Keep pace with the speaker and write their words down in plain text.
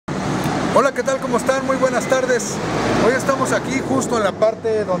Hola, ¿qué tal? ¿Cómo están? Muy buenas tardes. Hoy estamos aquí justo en la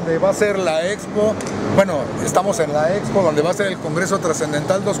parte donde va a ser la expo. Bueno, estamos en la expo donde va a ser el Congreso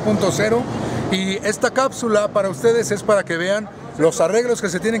Trascendental 2.0 y esta cápsula para ustedes es para que vean los arreglos que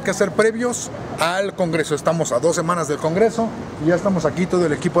se tienen que hacer previos al Congreso. Estamos a 2 semanas del Congreso y ya estamos aquí todo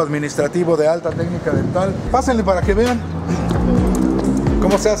el equipo administrativo de alta técnica dental. Pásenle para que vean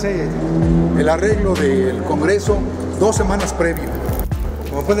cómo se hace el arreglo del Congreso 2 semanas previo.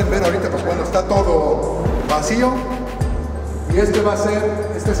 Como pueden ver ahorita, pues bueno, está todo vacío. Y este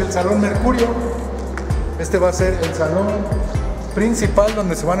es el Salón Mercurio. Este va a ser el salón principal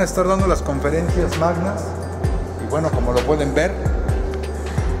donde se van a estar dando las conferencias magnas. Y bueno, como lo pueden ver,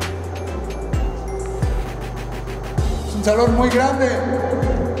 es un salón muy grande.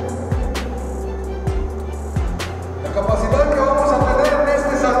 La capacidad que vamos a tener en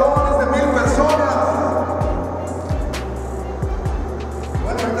este salón es de 1000 personas.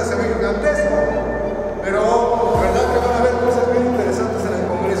 Bueno, ahorita se ve gigantesco, pero la verdad que van a ver cosas bien interesantes en el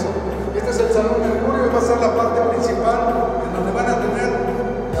Congreso. Este es el Salón Mercurio y va a ser la parte principal en donde van a tener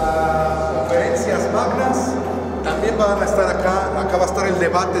las conferencias magnas. También van a estar acá va a estar el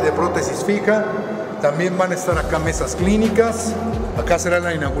debate de prótesis fija. También van a estar acá mesas clínicas. Acá será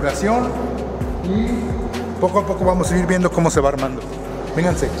la inauguración y poco a poco vamos a ir viendo cómo se va armando.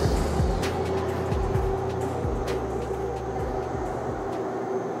 Vénganse.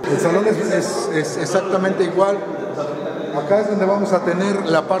 El salón es exactamente igual. Acá es donde vamos a tener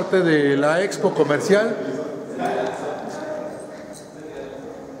la parte de la expo comercial.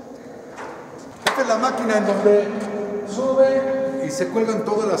 Esta es la máquina en donde sube y se cuelgan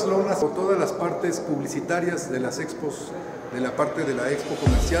todas las lonas o todas las partes publicitarias de las expos, de la parte de la expo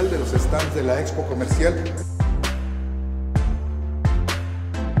comercial, de los stands de la expo comercial.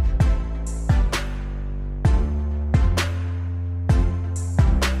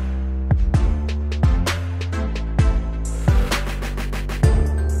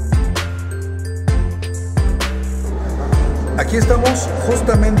 Aquí estamos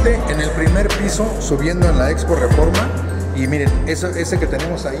justamente en el primer piso subiendo en la Expo Reforma y miren, ese que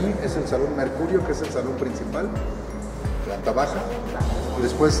tenemos ahí es el Salón Mercurio, que es el salón principal, planta baja.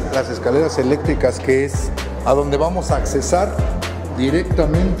 Después las escaleras eléctricas, que es a donde vamos a accesar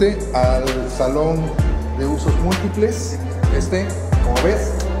directamente al Salón de Usos Múltiples. Como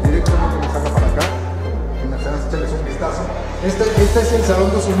ves, directamente nos saca para acá. Echarles un vistazo. Este es el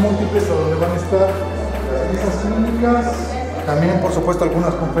Salón de Usos Múltiples, donde van a estar las mesas clínicas. También, por supuesto,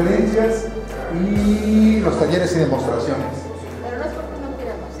 algunas conferencias y los talleres y demostraciones. Pero no es porque no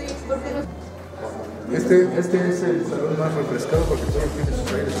queramos, sí, porque no. Este es el salón más refrescado porque todo tiene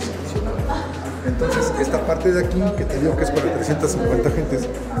sus aires acondicionados. Entonces, esta parte de aquí, que te digo que es para 350 gentes,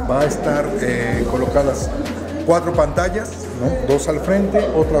 va a estar colocadas 4 pantallas, ¿no? 2 al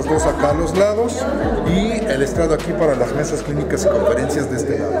frente, otras 2 acá a los lados y el estrado aquí para las mesas clínicas y conferencias de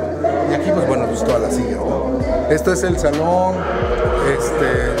este lado. Y aquí, pues bueno, pues toda la silla, ¿no? Este es el salón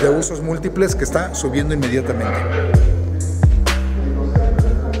de usos múltiples que está subiendo inmediatamente.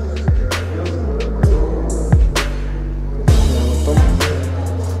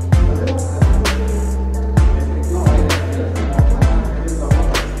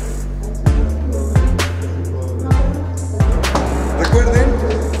 Recuerden,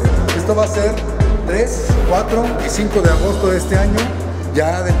 esto va a ser 3, 4 y 5 de agosto de este año.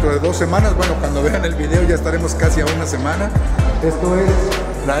 Ya dentro de 2 semanas, bueno, cuando vean el video ya estaremos casi a 1 semana. Esto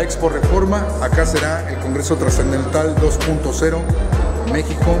es la Expo Reforma. Acá será el Congreso Trascendental 2.0,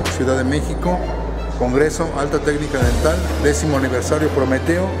 México, Ciudad de México. Congreso Alta Técnica Dental, 10º aniversario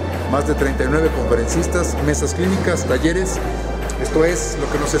Prometeo. Más de 39 conferencistas, mesas clínicas, talleres. Esto es lo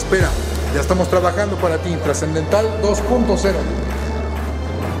que nos espera. Ya estamos trabajando para ti, Trascendental 2.0.